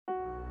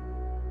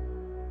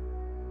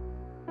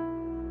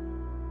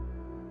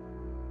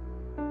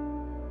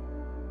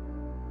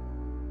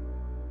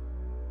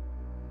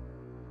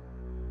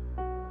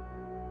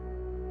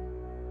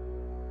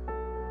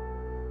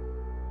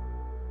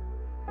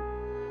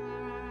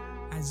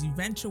As you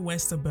venture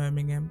west of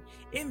Birmingham,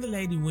 in the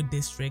Ladywood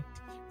district,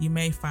 you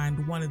may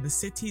find one of the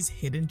city's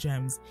hidden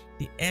gems,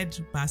 the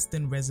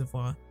Edgbaston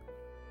Reservoir.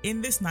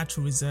 In this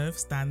natural reserve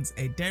stands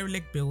a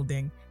derelict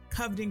building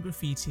covered in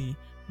graffiti,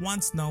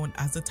 once known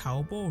as the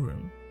Tower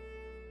Ballroom.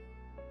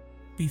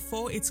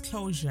 Before its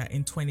closure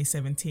in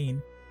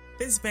 2017,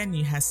 this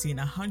venue has seen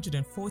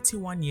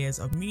 141 years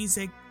of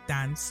music,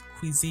 dance,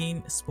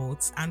 cuisine,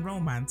 sports, and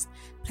romance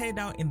played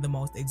out in the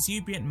most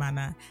exuberant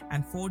manner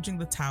and forging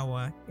the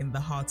tower in the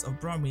hearts of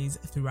Brummies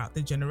throughout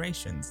the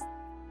generations.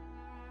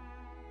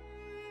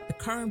 The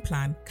current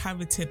plan,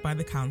 coveted by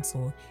the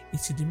council,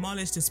 is to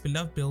demolish this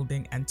beloved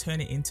building and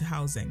turn it into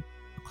housing,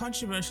 a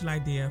controversial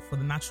idea for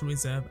the natural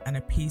reserve and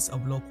a piece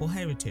of local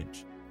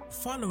heritage.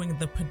 Following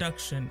the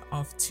production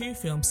of 2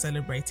 films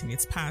celebrating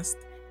its past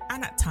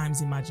and at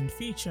times imagined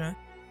future,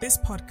 this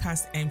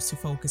podcast aims to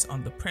focus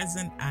on the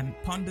present and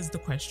ponders the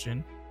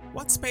question,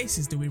 what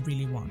spaces do we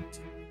really want?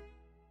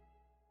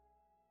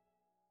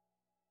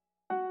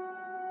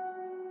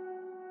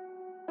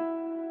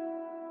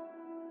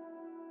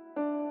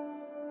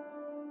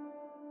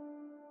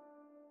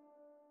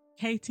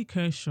 Katie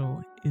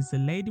Kershaw is a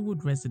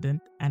Ladywood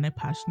resident and a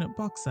passionate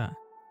boxer.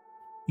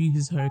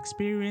 Uses her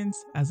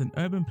experience as an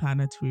urban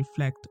planner to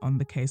reflect on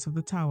the case of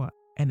the tower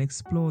and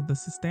explore the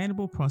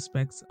sustainable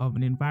prospects of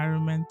an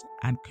environment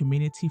and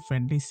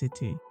community-friendly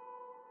city.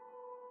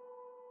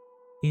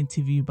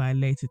 Interview by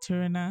Leta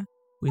Turner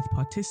with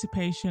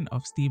participation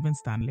of Stephen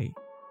Stanley.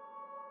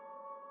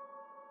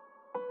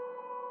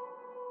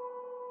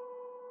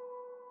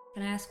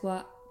 Can I ask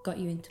what got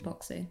you into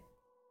boxing?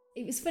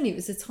 It was funny, it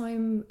was a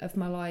time of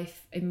my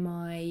life in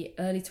my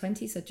early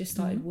 20s. I just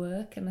started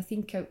work, and I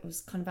think I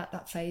was kind of at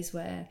that phase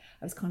where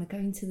I was kind of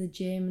going to the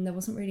gym and there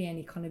wasn't really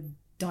any kind of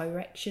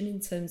direction in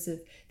terms of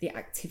the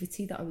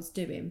activity that I was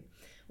doing,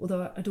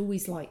 although I'd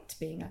always liked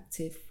being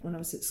active when I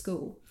was at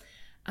school.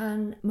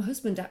 And my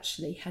husband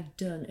actually had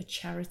done a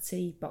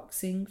charity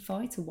boxing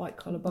fight, a white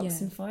collar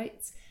boxing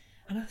fight.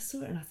 And I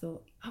saw it and I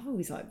thought, I've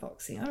always liked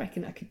boxing. I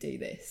reckon I could do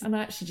this. And I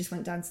actually just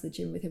went down to the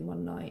gym with him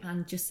one night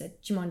and just said,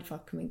 do you mind if I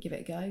come and give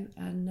it a go?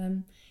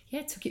 And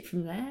took it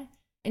from there.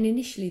 And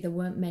initially there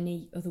weren't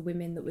many other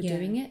women that were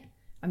doing it.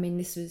 I mean,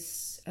 this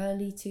was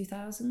early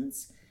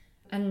 2000s.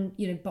 And,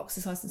 you know,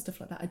 boxercise and stuff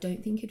like that, I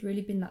don't think had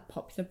really been that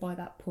popular by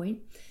that point.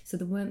 So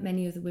there weren't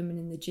many other women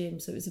in the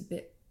gym. So it was a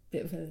bit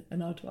of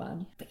an odd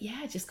one. But yeah,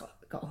 I just got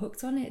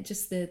hooked on it,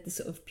 just the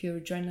sort of pure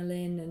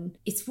adrenaline. And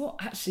it's what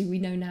actually we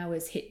know now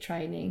as HIIT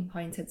training,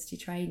 high intensity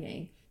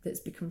training,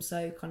 that's become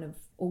so kind of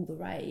all the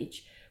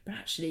rage. But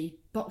actually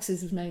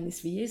boxers have known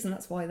this for years, and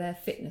that's why their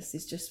fitness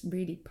is just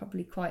really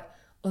probably quite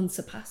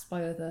unsurpassed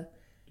by other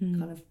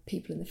kind of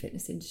people in the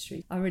fitness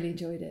industry. I really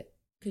enjoyed it.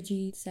 Could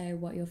you say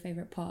what your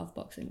favourite part of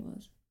boxing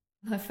was?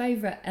 My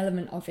favourite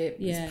element of it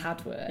was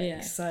pad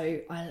work.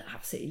 So I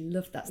absolutely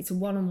loved that. It's a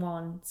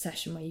one-on-one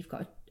session where you've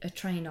got a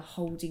trainer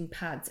holding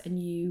pads and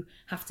you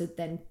have to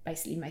then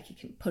basically make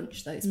it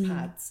punch those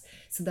pads.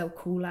 So they'll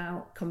call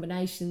out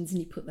combinations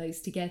and you put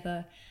those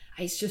together.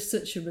 It's just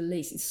such a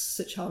release. It's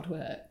such hard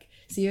work.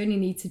 So you only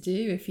need to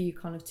do a few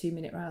kind of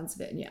 2-minute rounds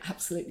of it and you're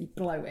absolutely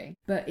blowing.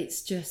 But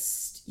it's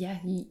just,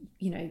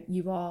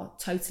 you are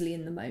totally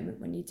in the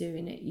moment when you're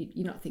doing it.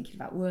 You're not thinking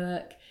about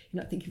work.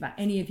 You're not thinking about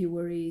any of your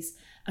worries.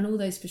 And all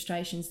those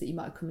frustrations that you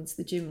might have come into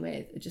the gym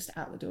with are just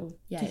out the door.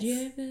 Yeah. Did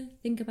you ever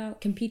think about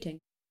competing?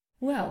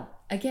 Well,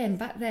 again,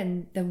 back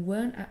then, there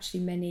weren't actually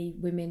many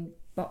women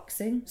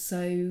boxing.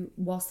 So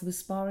whilst there was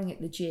sparring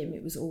at the gym,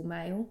 it was all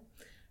male.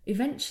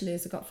 Eventually,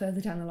 as I got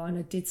further down the line,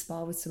 I did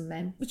spar with some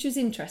men, which was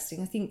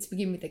interesting. I think to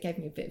begin with, they gave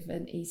me a bit of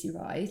an easy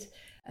ride.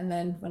 And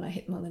then when I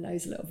hit them on the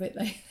nose a little bit,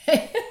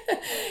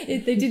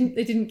 they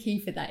didn't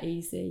keep it that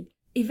easy.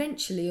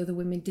 Eventually, other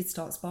women did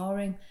start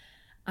sparring,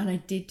 and I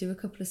did do a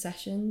couple of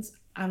sessions.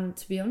 And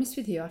to be honest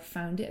with you, I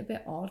found it a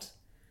bit odd.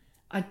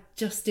 I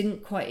just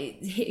didn't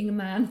quite, hitting a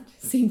man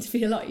seemed to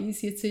be a lot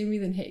easier to me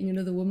than hitting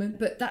another woman.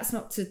 But that's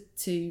not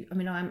I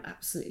mean, I'm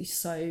absolutely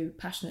so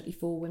passionately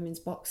for women's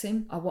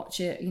boxing. I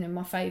watch it,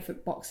 my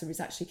favourite boxer is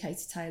actually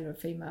Katie Taylor, a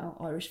female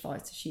Irish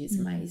fighter. She is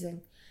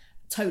amazing.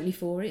 Totally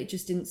for it. It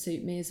just didn't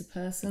suit me as a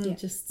person. Yeah.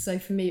 So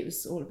for me, it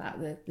was all about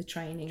the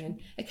training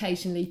and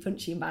occasionally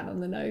punching a man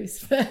on the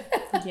nose.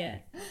 Yeah.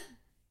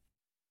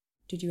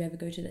 Did you ever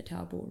go to the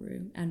Tower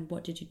Ballroom, and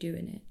what did you do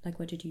in it? Like,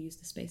 what did you use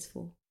the space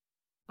for?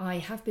 I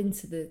have been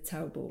to the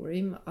Tower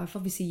Ballroom. I've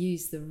obviously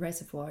used the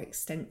reservoir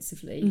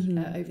extensively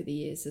over the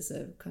years as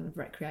a kind of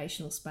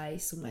recreational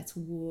space, somewhere to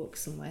walk,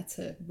 somewhere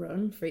to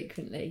run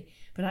frequently.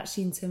 But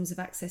actually, in terms of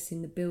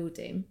accessing the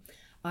building,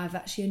 I've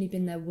actually only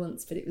been there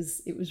once, but it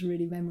was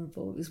really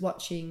memorable. It was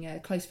watching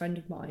a close friend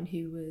of mine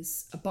who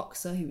was a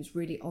boxer who was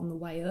really on the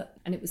way up.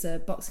 And it was a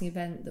boxing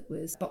event that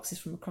was boxers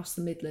from across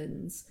the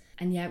Midlands.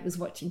 And it was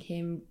watching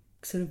him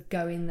sort of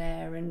go in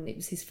there, and it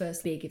was his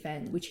first big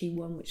event which he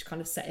won, which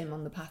kind of set him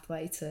on the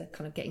pathway to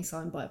kind of getting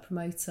signed by a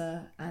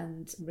promoter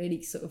and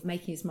really sort of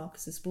making his mark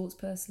as a sports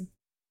person.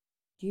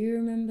 Do you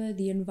remember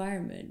the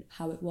environment,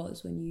 how it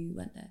was when you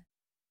went there?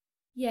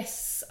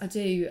 Yes, I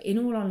do. In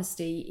all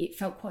honesty, it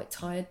felt quite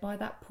tired by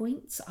that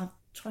point. I'm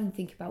trying to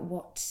think about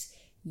what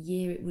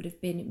year it would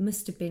have been. It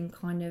must have been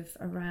kind of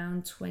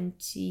around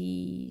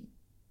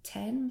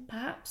 2010,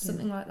 perhaps,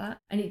 something like that.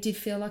 And it did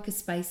feel like a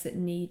space that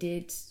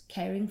needed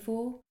caring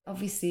for.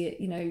 Obviously,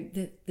 you know,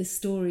 the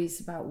stories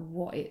about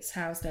what it's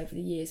housed over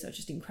the years are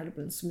just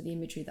incredible, and some of the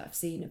imagery that I've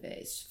seen of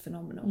it is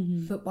phenomenal.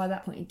 But by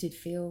that point, it did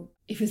feel,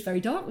 it was very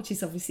dark, which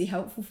is obviously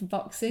helpful for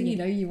boxing. You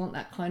know, you want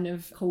that kind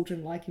of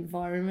cauldron-like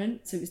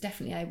environment. So it was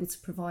definitely able to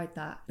provide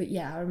that. But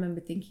yeah, I remember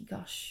thinking,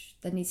 gosh,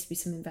 there needs to be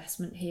some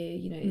investment here.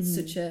 You know, it's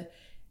such an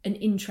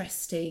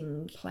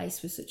interesting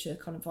place with such a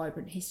kind of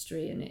vibrant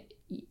history, and it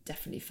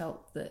definitely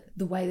felt that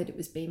the way that it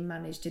was being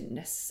managed didn't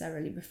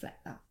necessarily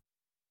reflect that.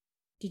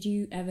 Did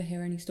you ever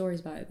hear any stories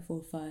about it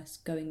before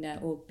first going there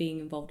or being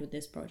involved with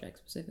this project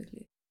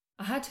specifically?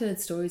 I had heard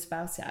stories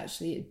about it,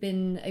 actually.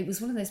 It was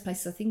one of those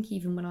places, I think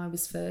even when I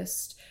was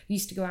first, I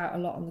used to go out a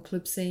lot on the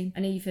club scene,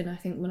 and even I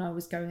think when I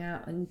was going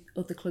out and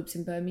other clubs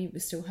in Birmingham were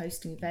still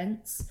hosting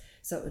events,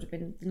 so it would have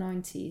been the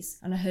 90s,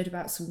 and I heard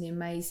about some of the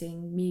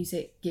amazing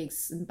music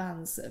gigs and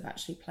bands that have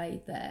actually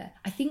played there.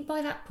 I think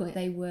by that point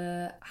they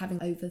were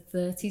having over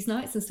 30s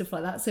nights and stuff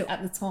like that, so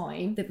at the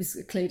time there was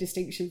a clear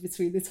distinction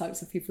between the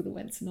types of people that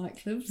went to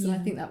nightclubs, and I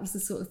think that was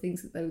the sort of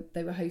things that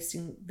they were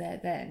hosting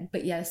there then.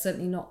 But yeah,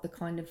 certainly not the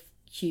kind of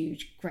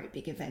huge, great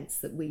big events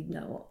that we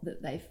know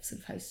that they've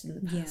sort of hosted in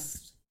the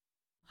past.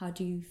 How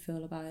do you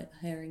feel about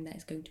hearing that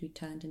it's going to be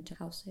turned into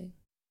housing?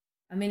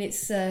 I mean,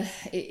 it's a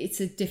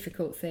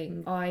difficult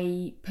thing.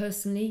 I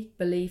personally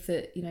believe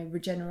that, you know,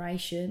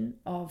 regeneration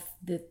of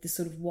the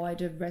sort of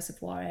wider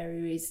reservoir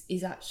area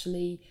is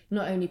actually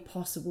not only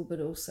possible but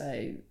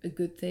also a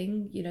good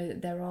thing. You know,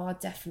 that there are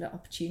definite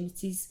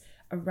opportunities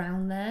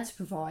around there to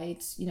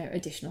provide, you know,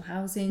 additional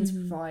housing, to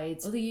provide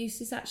other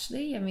uses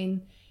actually. I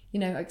mean, you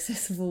know,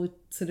 accessible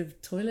sort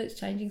of toilets,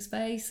 changing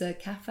space, a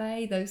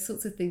cafe, those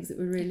sorts of things that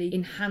would really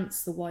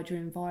enhance the wider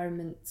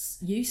environment's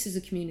use as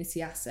a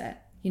community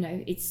asset. You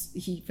know,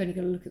 you've only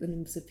got to look at the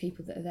numbers of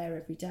people that are there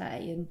every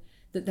day, and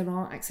that there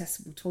aren't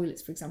accessible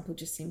toilets, for example,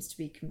 just seems to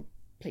be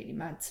completely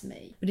mad to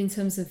me. But in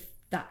terms of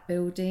that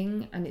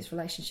building and its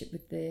relationship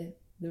with the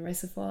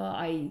reservoir,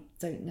 I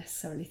don't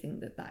necessarily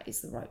think that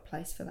is the right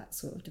place for that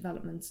sort of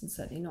development, and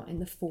certainly not in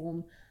the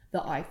form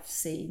that I've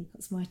seen.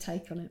 That's my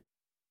take on it.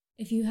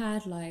 If you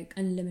had like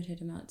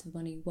unlimited amounts of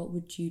money, what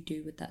would you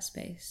do with that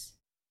space?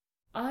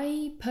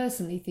 I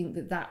personally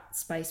think that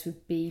space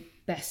would be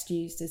best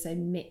used as a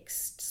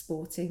mixed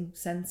sporting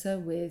centre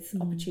with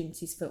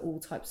opportunities for all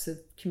types of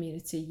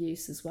community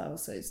use as well.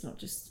 So it's not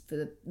just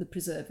for the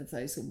preserve of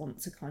those that want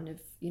to kind of,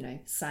 you know,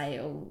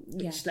 sail,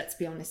 which let's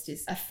be honest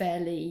is a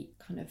fairly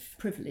kind of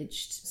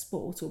privileged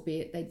sport,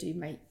 albeit they do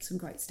make some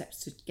great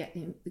steps to get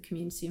the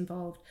community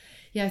involved.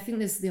 Yeah, I think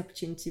there's the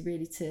opportunity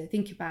really to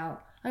think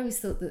about. I always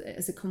thought that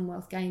as a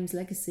Commonwealth Games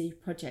legacy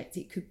project,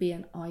 it could be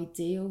an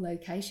ideal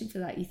location for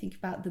that. You think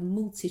about the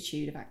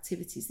multitude of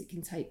activities that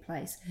can take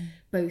place,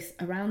 both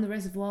around the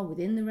reservoir,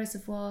 within the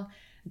reservoir.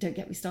 Don't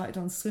get me started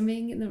on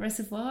swimming in the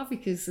reservoir,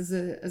 because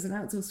as an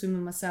outdoor swimmer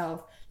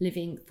myself,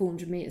 living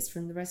 400 metres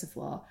from the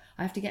reservoir,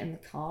 I have to get in the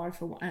car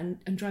and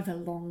drive a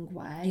long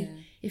way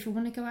if I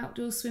want to go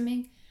outdoor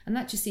swimming. And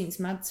that just seems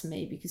mad to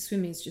me, because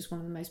swimming is just one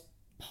of the most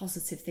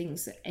positive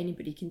things that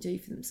anybody can do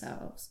for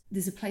themselves.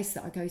 There's a place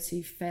that I go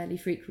to fairly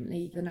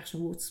frequently, the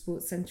National Water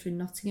Sports Centre in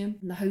Nottingham,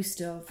 and the host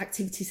of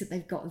activities that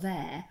they've got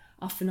there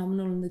are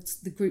phenomenal, and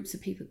the groups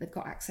of people that they've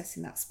got access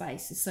in that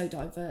space is so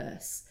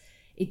diverse.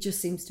 It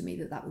just seems to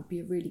me that would be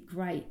a really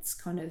great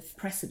kind of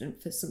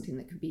precedent for something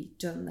that could be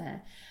done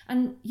there.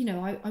 And, you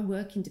know, I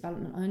work in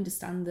development. I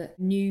understand that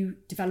new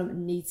development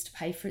needs to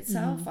pay for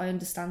itself. I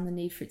understand the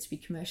need for it to be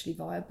commercially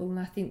viable. And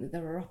I think that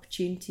there are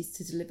opportunities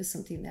to deliver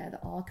something there that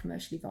are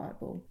commercially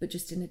viable, but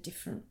just in a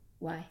different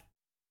way.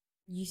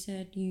 You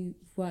said you've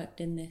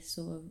worked in this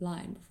sort of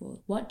line before.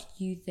 What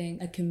do you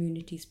think a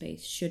community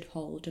space should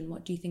hold, and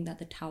what do you think that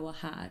the Tower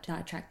had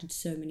that attracted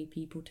so many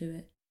people to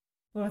it?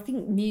 Well, I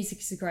think music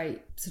is a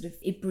great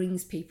it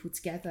brings people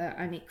together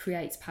and it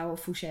creates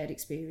powerful shared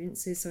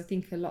experiences. So I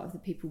think a lot of the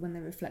people, when they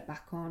reflect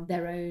back on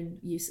their own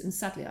use, and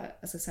sadly,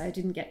 as I say, I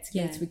didn't get to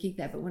go to a gig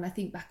there, but when I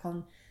think back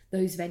on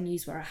those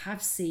venues where I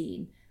have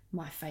seen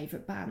my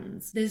favourite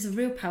bands, there's a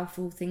real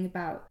powerful thing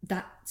about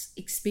that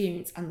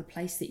experience and the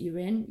place that you're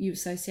in. You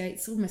associate,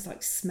 it's almost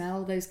like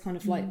smell, those kind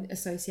of like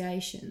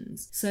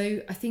associations.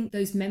 So I think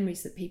those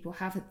memories that people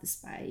have at the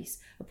space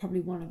are probably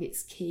one of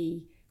its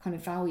key kind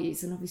of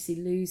values, and obviously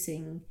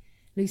losing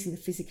the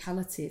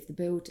physicality of the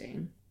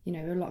building. You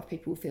know, a lot of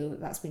people feel that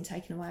that's been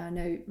taken away. I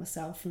know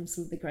myself from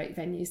some of the great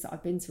venues that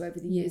I've been to over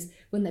the years,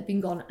 when they've been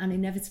gone and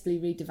inevitably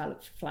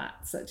redeveloped for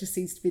flats. That just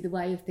seems to be the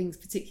way of things,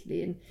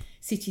 particularly in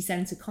city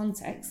centre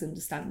context,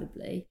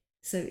 understandably.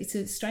 So it's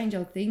a strange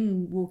old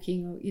thing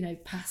walking, you know,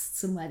 past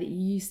somewhere that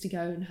you used to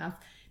go and have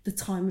the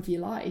time of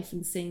your life,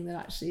 and seeing that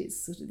actually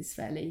it's sort of this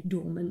fairly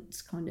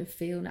dormant kind of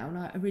feel now. And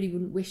I really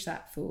wouldn't wish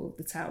that for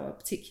the Tower,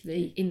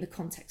 particularly in the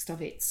context of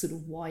its sort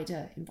of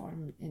wider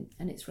environment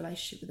and its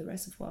relationship with the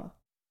reservoir.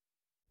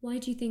 Why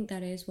do you think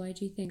that is? Why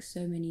do you think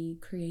so many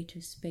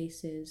creative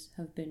spaces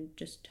have been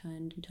just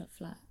turned into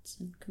flats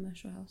and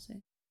commercial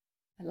housing?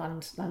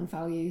 Land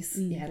values.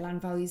 Yeah,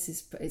 land values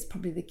is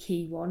probably the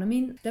key one. I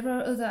mean, there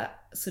are other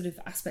sort of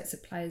aspects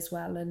at play as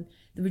well, and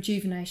the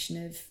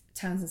rejuvenation of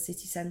towns and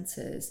city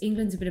centres.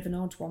 England's a bit of an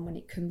odd one when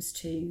it comes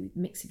to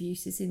mix of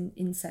uses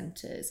in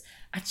centres.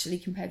 Actually,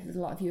 compared with a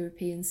lot of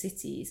European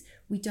cities,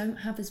 we don't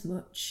have as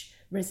much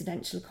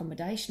residential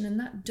accommodation, and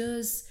that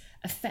does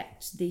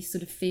affect the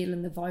sort of feel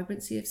and the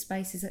vibrancy of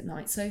spaces at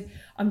night. So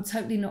I'm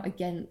totally not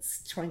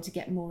against trying to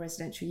get more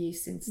residential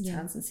use into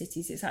towns and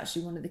cities. It's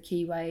actually one of the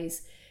key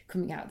ways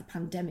coming out of the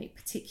pandemic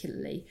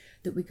particularly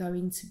that we're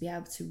going to be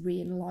able to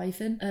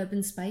re-enliven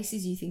urban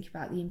spaces. You think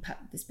about the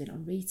impact there's been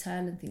on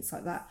retail and things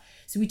like that.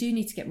 So we do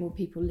need to get more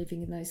people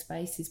living in those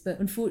spaces, but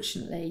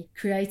unfortunately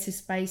creative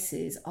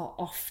spaces are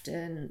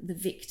often the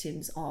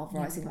victims of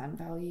rising land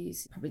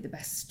values. Probably the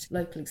best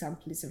local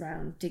example is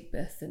around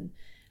Digbeth, and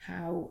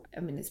how,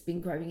 I mean, it's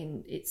been growing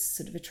in its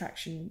sort of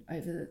attraction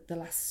over the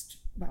last,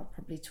 well,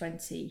 probably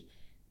 20,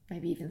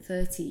 maybe even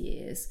 30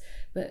 years,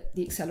 but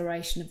the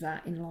acceleration of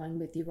that in line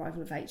with the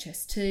arrival of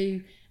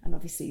HS2 and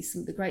obviously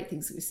some of the great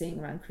things that we're seeing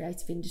around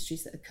creative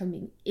industries that are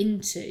coming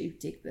into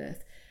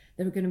Digbeth,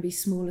 there are going to be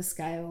smaller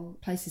scale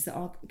places that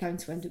are going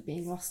to end up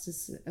being lost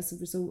as a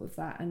result of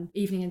that. And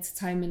evening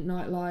entertainment,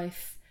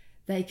 nightlife,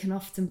 they can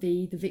often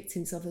be the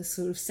victims of a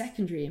sort of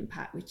secondary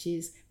impact, which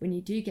is when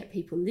you do get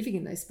people living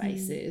in those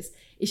spaces,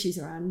 issues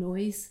around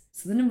noise.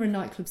 So the number of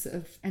nightclubs that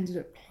have ended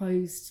up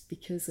closed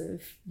because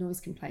of noise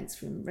complaints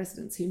from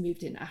residents who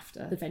moved in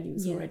after the venue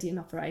was already in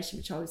operation,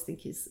 which I always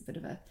think is a bit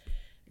of a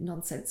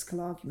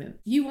nonsensical argument.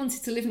 You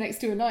wanted to live next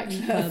to a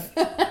nightclub.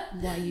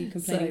 Why are you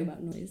complaining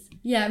about noise?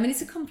 Yeah, I mean,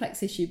 it's a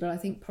complex issue, but I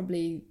think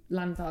probably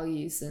land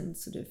values and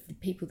sort of the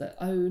people that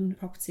own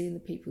property and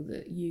the people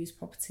that use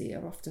property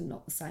are often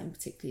not the same,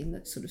 particularly in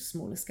the sort of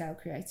smaller scale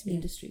creative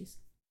industries.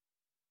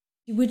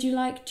 Would you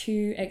like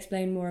to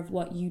explain more of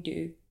what you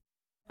do?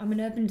 I'm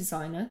an urban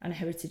designer and a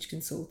heritage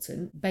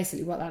consultant.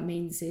 Basically what that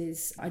means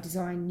is I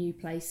design new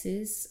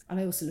places, and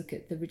I also look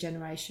at the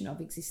regeneration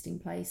of existing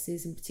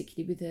places, and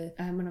particularly with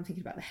when I'm thinking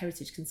about the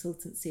heritage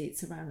consultancy,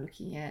 it's around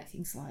looking at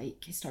things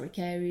like historic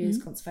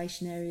areas,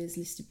 conservation areas,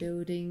 listed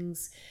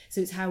buildings. So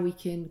it's how we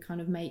can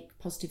kind of make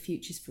positive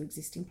futures for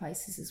existing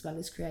places as well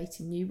as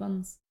creating new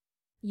ones.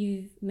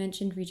 You've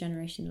mentioned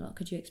regeneration a lot.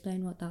 Could you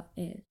explain what that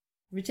is?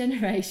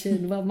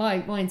 Regeneration, well,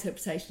 my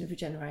interpretation of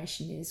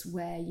regeneration is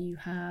where you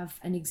have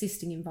an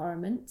existing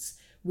environment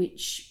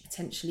which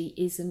potentially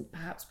isn't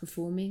perhaps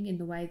performing in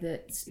the way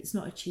that it's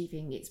not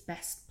achieving its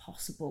best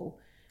possible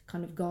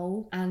kind of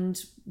goal. And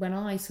when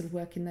I sort of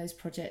work in those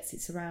projects,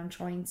 it's around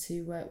trying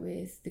to work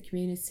with the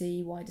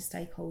community, wider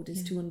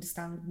stakeholders to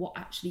understand what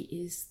actually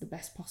is the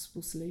best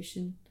possible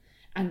solution.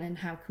 And then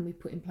how can we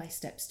put in place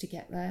steps to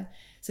get there?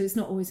 So it's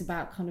not always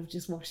about kind of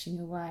just washing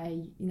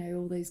away,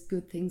 all those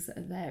good things that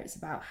are there. It's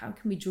about how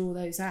can we draw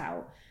those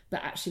out,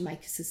 but actually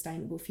make a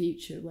sustainable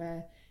future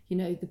where,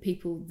 the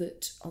people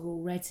that are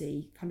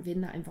already kind of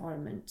in that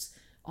environment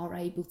are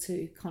able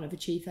to kind of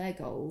achieve their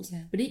goals.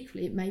 Yeah. But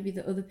equally, it may be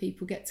that other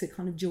people get to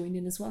kind of join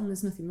in as well. And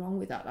there's nothing wrong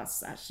with that.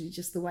 That's actually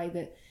just the way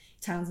that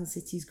towns and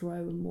cities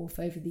grow and morph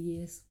over the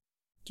years.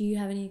 Do you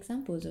have any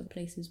examples of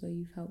places where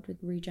you've helped with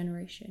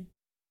regeneration?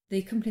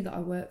 The company that I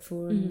work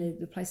for and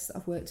the places that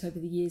I've worked over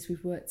the years,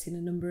 we've worked in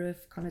a number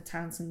of kind of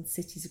towns and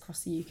cities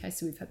across the UK.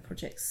 So we've had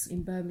projects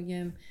in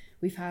Birmingham.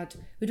 We had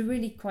a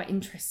really quite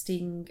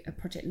interesting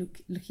project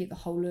looking at the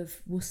whole of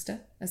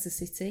Worcester as a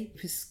city.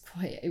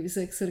 It was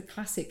a sort of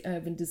classic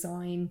urban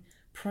design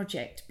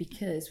project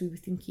because we were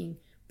thinking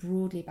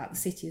broadly about the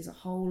city as a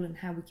whole and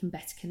how we can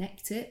better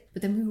connect it.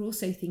 But then we were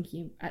also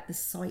thinking at the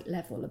site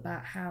level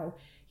about how,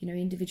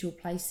 individual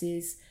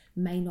places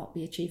may not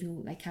be achieving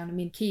what they can. I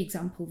mean, key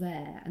example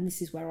there, and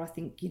this is where I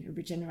think,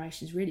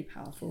 regeneration is really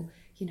powerful.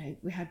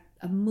 We had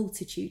a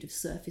multitude of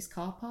surface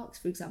car parks,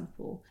 for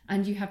example,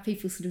 and you have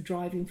people sort of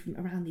driving from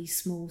around these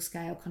small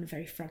scale, kind of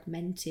very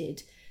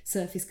fragmented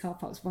surface car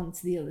parks, one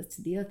to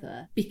the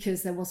other,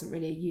 because there wasn't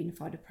really a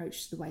unified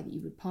approach to the way that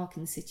you would park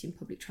in the city, and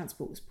public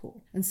transport was poor.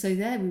 And so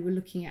there we were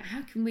looking at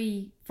how can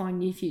we find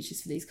new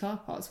futures for these car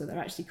parks, where they're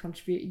actually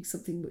contributing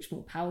something much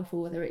more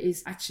powerful, whether it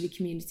is actually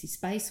community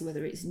space or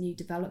whether it's new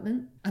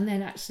development. And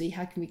then actually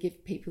how can we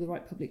give people the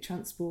right public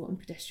transport and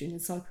pedestrian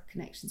and cycle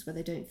connections where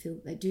they don't feel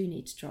that they do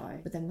need to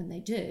drive, but then when they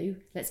do,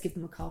 let's give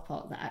them a car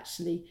park that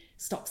actually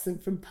stops them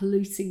from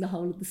polluting the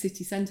whole of the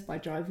city centre by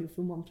driving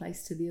from one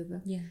place to the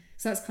other. Yeah.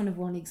 So that's kind of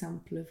one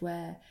example of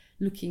where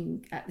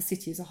looking at the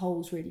city as a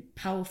whole is really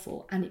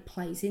powerful, and it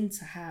plays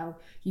into how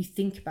you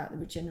think about the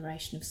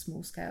regeneration of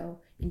small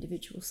scale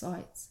individual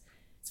sites.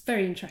 It's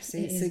very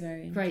interesting. It's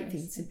a great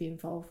thing to be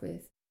involved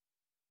with.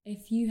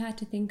 If you had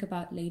to think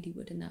about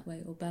Ladywood in that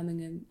way, or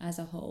Birmingham as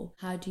a whole,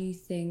 how do you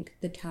think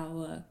the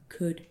tower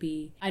could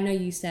be? I know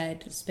you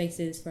said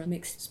spaces for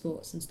mixed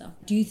sports and stuff.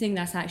 Do you think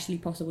that's actually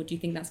possible? Do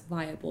you think that's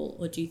viable?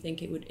 Or do you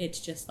think it's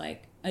just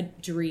like a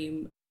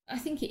dream? I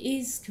think it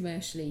is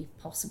commercially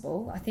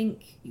possible. I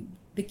think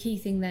The key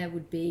thing there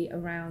would be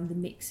around the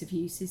mix of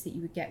uses that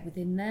you would get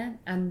within there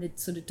and the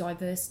sort of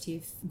diversity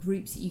of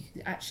groups that you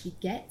could actually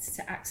get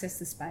to access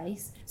the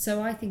space.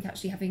 So I think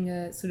actually having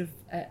a sort of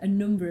a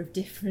number of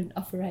different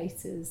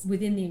operators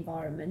within the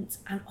environment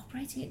and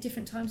operating at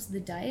different times of the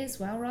day as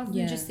well, rather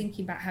than just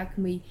thinking about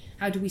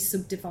how do we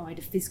subdivide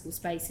a physical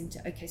space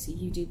into, okay, so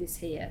you do this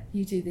here,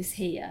 you do this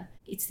here.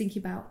 It's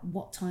thinking about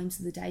what times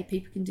of the day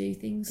people can do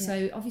things. Yeah.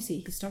 So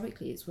obviously,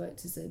 historically, it's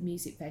worked as a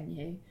music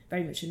venue,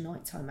 very much a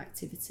nighttime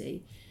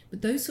activity.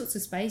 But those sorts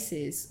of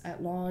spaces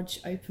at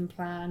large, open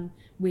plan,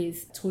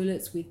 with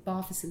toilets, with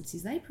bar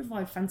facilities, they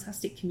provide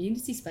fantastic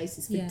community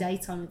spaces for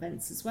daytime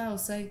events as well.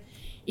 So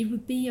it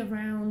would be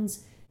around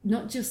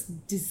not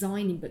just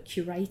designing, but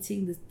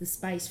curating the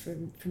space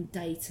from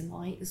day to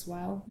night as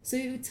well. So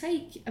it would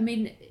take, I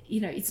mean,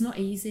 you know, it's not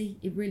easy.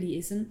 It really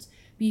isn't.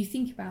 But you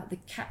think about the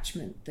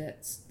catchment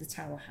that the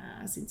tower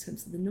has in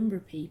terms of the number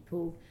of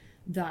people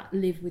that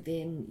live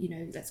within, you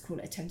know, let's call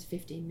it a 10 to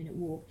 15 minute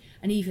walk,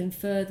 and even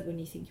further when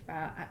you think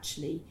about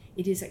actually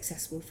it is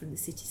accessible from the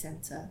city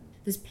centre.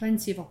 There's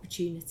plenty of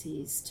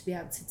opportunities to be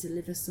able to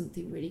deliver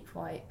something really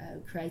quite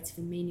creative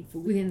and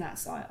meaningful within that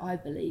site, I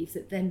believe,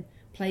 that then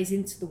plays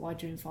into the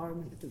wider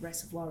environment of the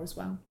reservoir as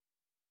well.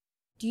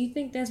 Do you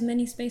think there's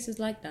many spaces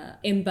like that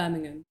in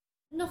Birmingham?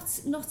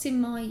 Not in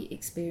my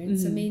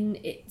experience. I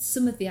mean,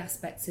 some of the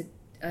aspects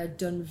are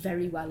done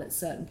very well at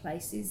certain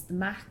places. The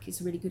MAC is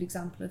a really good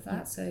example of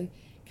that. So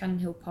Cannon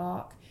Hill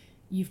Park,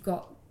 you've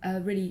got a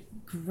really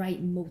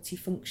great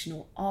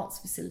multifunctional arts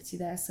facility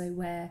there, so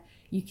where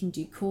you can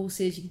do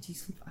courses, you can do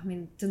some, I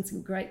mean, I've done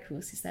some great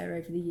courses there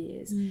over the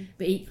years,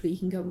 but equally you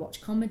can go and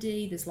watch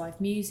comedy, there's live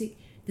music,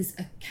 there's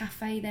a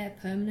cafe there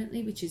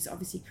permanently, which is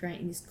obviously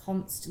creating this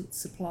constant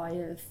supply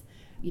of,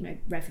 you know,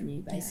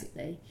 revenue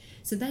basically.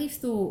 So they've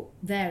thought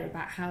there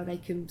about how they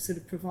can sort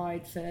of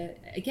provide for,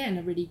 again,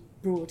 a really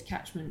broad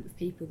catchment of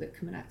people that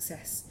come and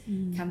access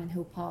Cannon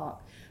Hill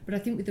Park. But I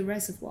think with the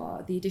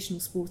reservoir, the additional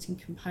sporting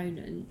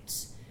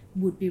component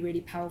would be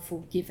really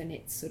powerful given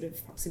its sort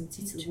of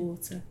proximity to the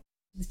water.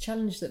 The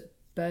challenge that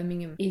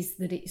Birmingham is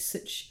that it's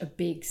such a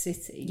big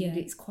city that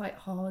it's quite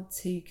hard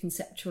to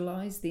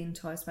conceptualise the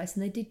entire space,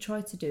 and they did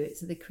try to do it.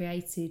 So they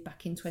created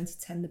back in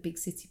 2010 the Big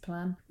City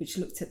Plan, which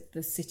looked at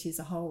the city as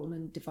a whole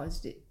and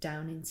divided it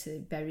down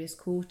into various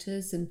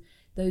quarters, and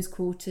those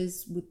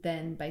quarters would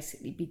then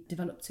basically be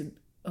developed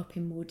up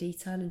in more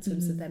detail in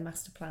terms of their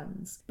master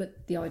plans,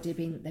 but the idea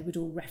being that they would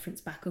all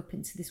reference back up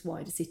into this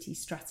wider city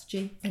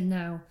strategy. And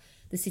now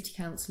the City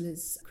Council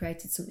has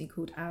created something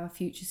called Our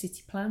Future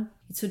City Plan.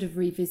 It sort of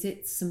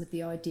revisits some of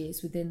the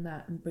ideas within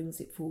that and brings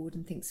it forward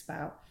and thinks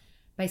about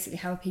basically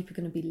how are people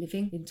going to be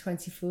living in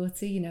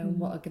 2040, you know, and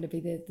what are going to be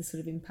the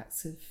sort of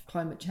impacts of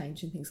climate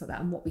change and things like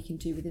that, and what we can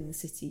do within the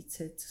city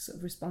to sort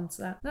of respond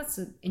to that. That's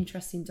an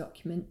interesting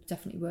document,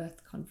 definitely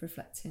worth kind of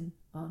reflecting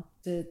on.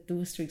 The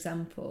Worcester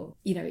example,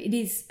 you know, it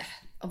is,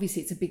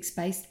 obviously it's a big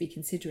space to be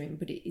considering,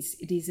 but it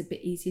is a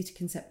bit easier to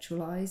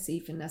conceptualise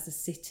even as a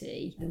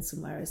city than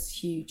somewhere as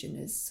huge and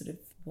as sort of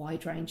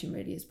wide ranging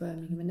really as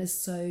Birmingham. And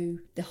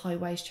the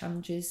highways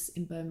challenges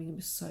in Birmingham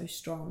are so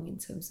strong in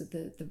terms of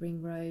the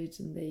ring road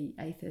and the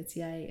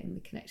A38 and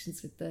the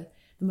connections with the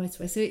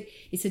motorway. So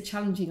it's a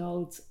challenging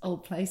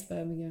old place,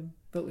 Birmingham,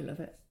 but we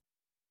love it.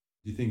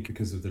 Do you think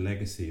because of the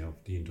legacy of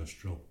the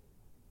industrial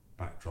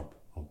backdrop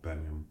of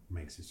Birmingham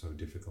makes it so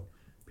difficult?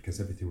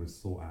 Because everything was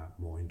thought out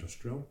more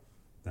industrial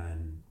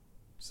than,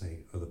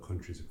 say, other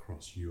countries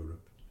across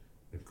Europe.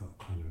 They've got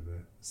kind of a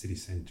city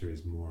centre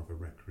is more of a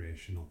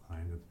recreational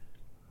kind of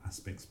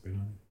aspects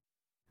behind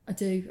it. I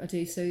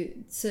do. So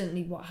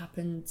certainly what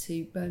happened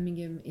to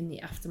Birmingham in the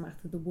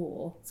aftermath of the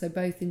war, so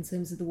both in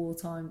terms of the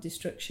wartime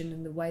destruction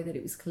and the way that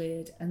it was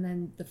cleared, and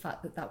then the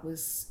fact that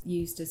was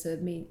used as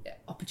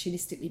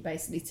opportunistically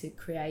basically to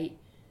create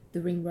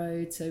the ring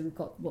road. So we've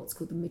got what's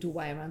called the middle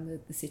way around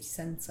the city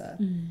centre,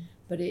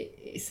 but it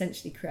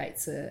essentially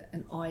creates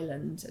an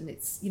island, and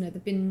it's, you know,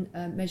 there've been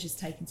measures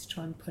taken to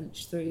try and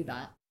punch through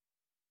that.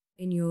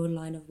 In your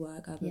line of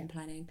work, urban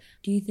planning,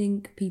 do you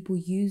think people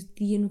use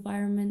the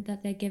environment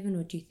that they're given,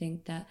 or do you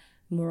think that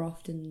more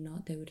often than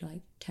not they would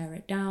like tear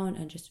it down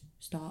and just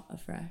start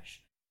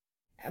afresh?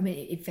 I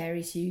mean, it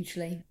varies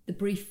hugely. The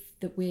brief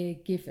that we're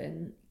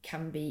given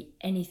can be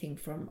anything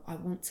from, I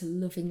want to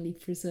lovingly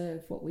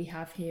preserve what we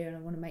have here and I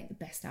want to make the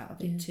best out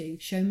of it, to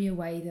show me a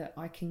way that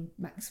I can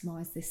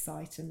maximise this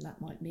site, and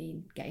that might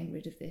mean getting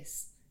rid of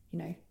this. You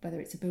know, whether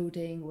it's a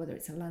building or whether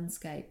it's a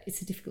landscape, it's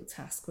a difficult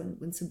task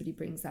when somebody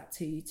brings that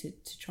to you to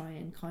try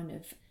and kind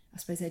of, I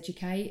suppose,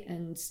 educate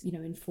and, you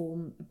know,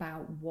 inform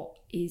about what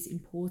is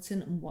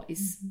important and what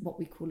is what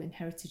we call in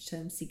heritage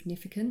terms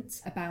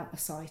significant about a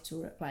site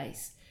or a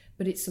place.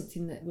 But it's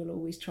something that we'll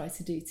always try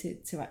to do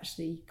to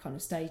actually kind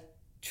of stay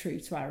true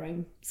to our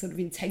own sort of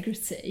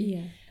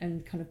integrity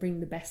and kind of bring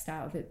the best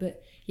out of it.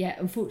 But yeah,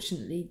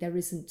 unfortunately, there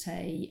isn't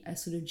a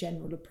sort of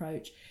general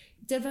approach.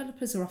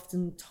 Developers are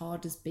often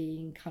tarred as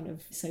being kind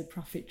of so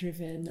profit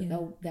driven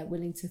that they're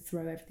willing to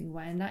throw everything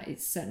away, and that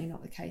is certainly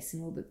not the case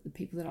in all the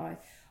people that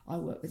I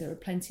work with. There are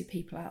plenty of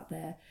people out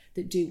there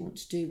that do want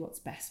to do what's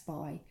best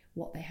by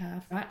what they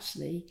have.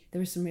 Actually,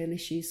 there are some real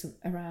issues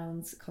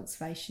around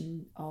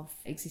conservation of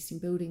existing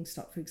building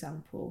stock, for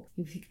example.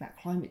 If you think about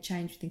climate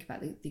change, think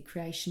about the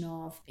creation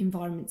of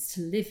environments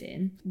to live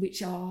in,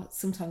 which are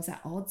sometimes at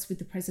odds with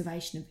the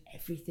preservation of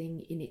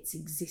everything in its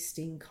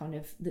existing kind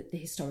of the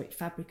historic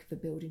fabric of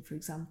a building, for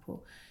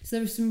example. So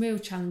there are some real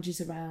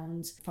challenges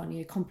around finding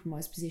a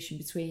compromise position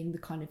between the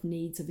kind of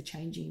needs of a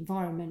changing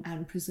environment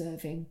and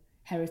preserving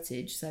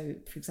heritage. So,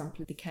 for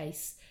example, the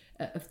case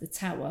of the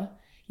tower,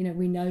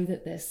 we know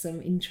that there's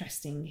some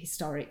interesting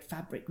historic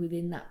fabric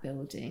within that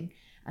building,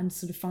 and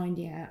sort of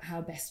finding out how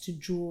best to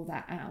draw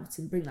that out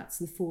and bring that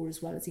to the fore, as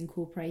well as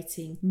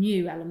incorporating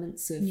new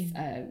elements of,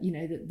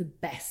 the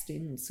best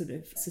in sort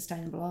of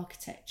sustainable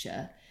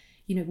architecture,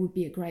 would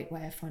be a great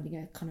way of finding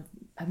a kind of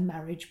a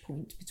marriage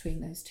point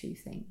between those two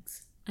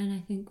things. And I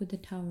think with the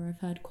tower,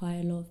 I've heard quite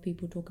a lot of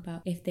people talk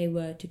about if they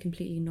were to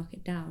completely knock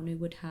it down, it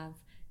would have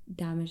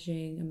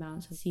damaging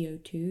amounts of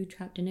CO2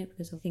 trapped in it,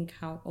 because I think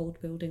how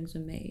old buildings are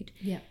made.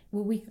 Yeah,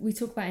 well, we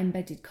talk about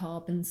embedded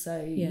carbon.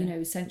 So,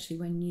 essentially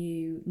when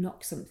you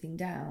knock something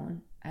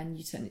down and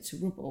you turn it to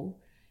rubble,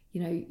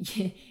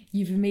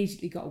 you've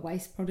immediately got a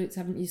waste product,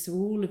 haven't you? So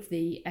all of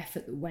the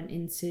effort that went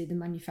into the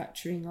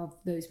manufacturing of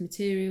those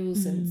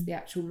materials and the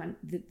actual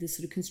the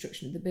sort of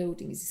construction of the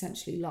building is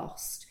essentially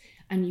lost.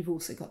 And you've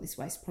also got this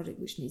waste product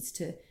which needs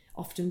to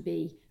often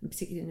be, and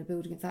particularly in a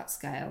building of that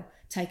scale,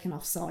 taken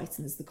off site,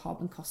 and there's the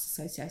carbon costs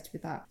associated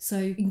with that. So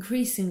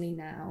increasingly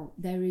now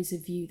there is a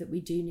view that we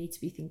do need to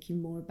be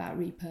thinking more about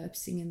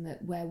repurposing, and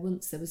that where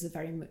once there was a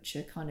very much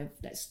a kind of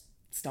let's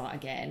start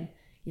again,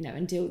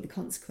 and deal with the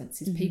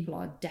consequences, people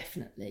are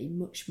definitely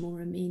much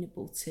more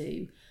amenable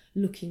to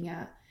looking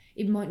at.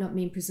 It might not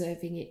mean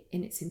preserving it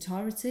in its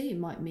entirety. It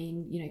might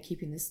mean,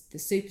 keeping the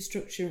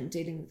superstructure and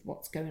dealing with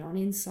what's going on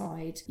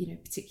inside,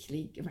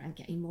 particularly around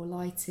getting more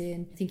light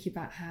in, thinking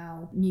about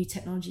how new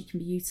technology can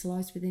be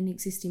utilised within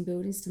existing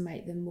buildings to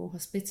make them more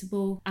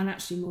hospitable and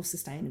actually more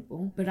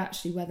sustainable. But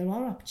actually where there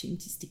are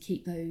opportunities to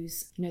keep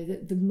those,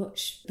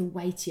 the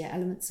weightier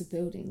elements of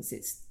buildings,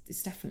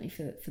 it's definitely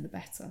for the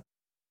better.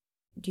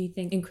 Do you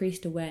think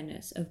increased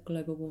awareness of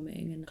global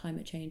warming and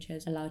climate change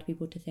has allowed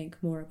people to think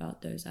more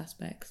about those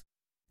aspects?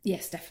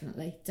 Yes,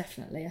 definitely.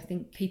 I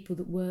think people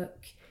that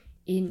work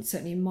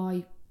certainly in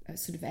my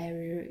sort of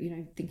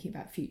area, thinking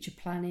about future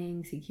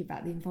planning, thinking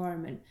about the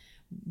environment,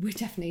 we're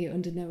definitely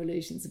under no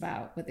illusions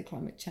about whether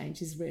climate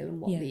change is real and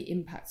what the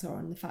impacts are,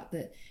 and the fact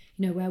that,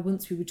 where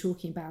once we were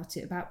talking about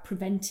it, about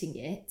preventing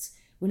it,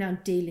 we're now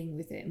dealing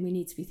with it, and we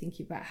need to be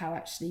thinking about how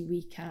actually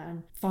we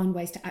can find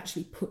ways to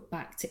actually put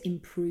back to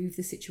improve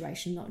the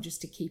situation, not just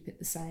to keep it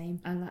the same.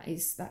 And that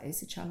is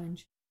a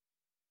challenge.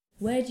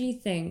 Where do you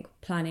think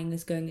planning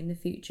is going in the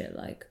future,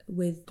 like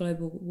with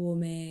global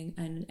warming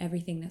and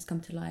everything that's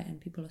come to light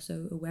and people are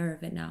so aware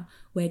of it now?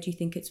 Where do you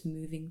think it's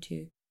moving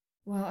to?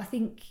 Well, I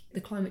think the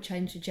climate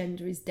change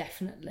agenda is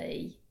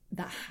definitely,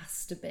 that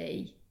has to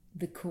be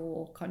the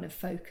core kind of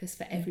focus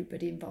for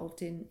everybody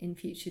involved in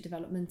future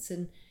developments.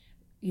 And,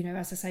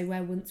 as I say,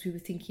 where once we were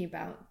thinking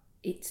about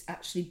it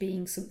actually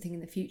being something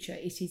in the future,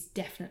 it is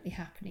definitely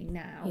happening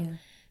now. Yeah.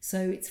 So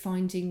it's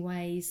finding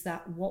ways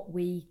that what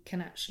we can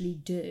actually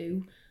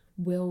do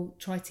will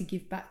try to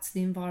give back to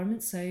the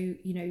environment. So,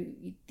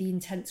 the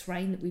intense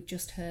rain that we've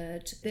just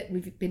heard, that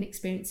we've been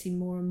experiencing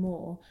more and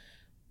more,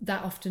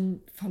 that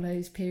often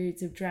follows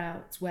periods of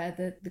drought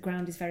where the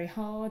ground is very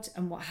hard,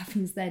 and what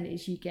happens then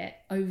is you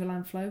get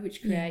overland flow,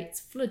 which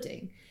creates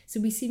flooding. So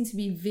we seem to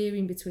be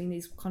veering between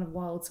these kind of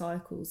wild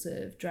cycles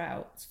of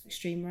drought,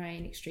 extreme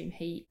rain, extreme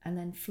heat, and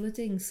then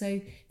flooding. So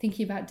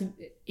thinking about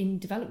in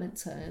development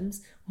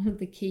terms, one of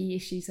the key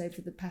issues over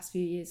the past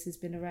few years has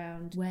been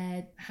around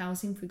where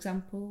housing, for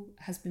example,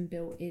 has been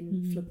built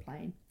in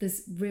floodplain.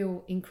 There's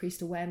real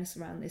increased awareness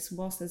around this,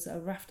 whilst there's a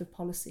raft of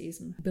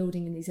policies and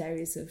building in these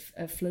areas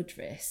of flood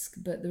risk,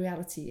 but the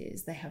reality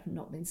is they have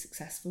not been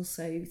successful.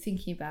 So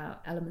thinking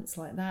about elements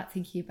like that,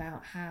 thinking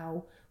about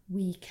how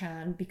we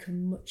can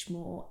become much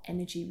more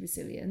energy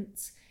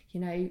resilient.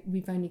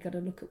 We've only got to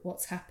look at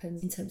what's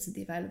happened in terms of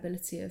the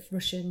availability of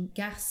Russian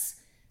gas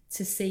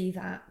to see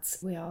that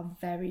we are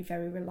very,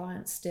 very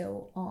reliant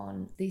still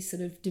on these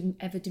sort of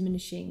ever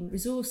diminishing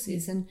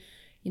resources. And,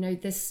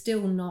 there's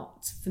still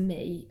not, for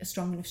me, a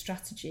strong enough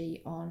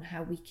strategy on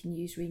how we can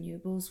use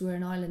renewables. We're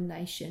an island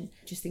nation,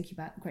 just thinking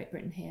about Great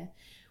Britain here.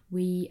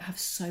 We have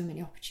so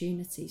many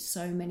opportunities,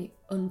 so many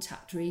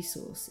untapped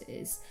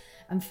resources.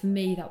 And for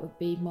me, that would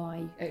be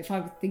if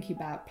I were thinking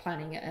about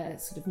planning at a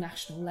sort of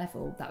national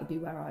level, that would be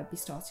where I'd be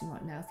starting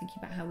right now, thinking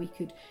about how we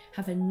could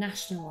have a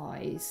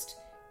nationalised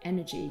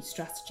energy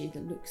strategy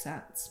that looks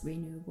at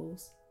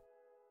renewables.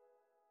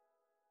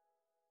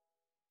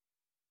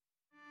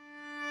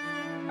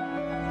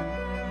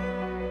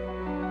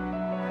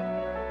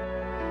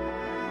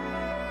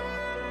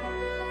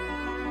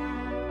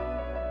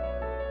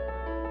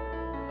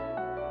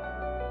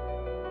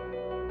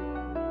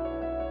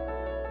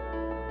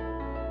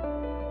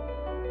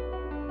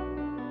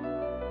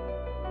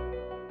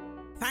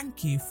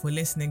 Thank you for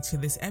listening to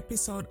this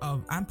episode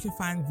of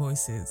Amplifying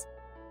Voices.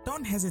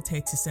 Don't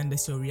hesitate to send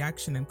us your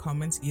reaction and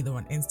comments either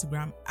on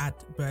Instagram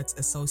 @Bert's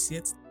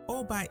Associates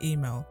or by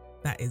email,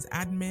 that is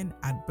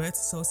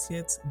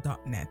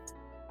admin@bertsassociates.net.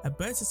 A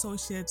Bert's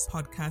Associates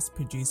podcast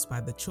produced by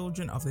the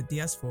children of the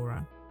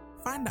diaspora.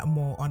 Find out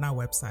more on our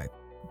website,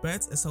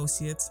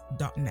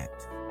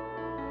 bertsassociates.net.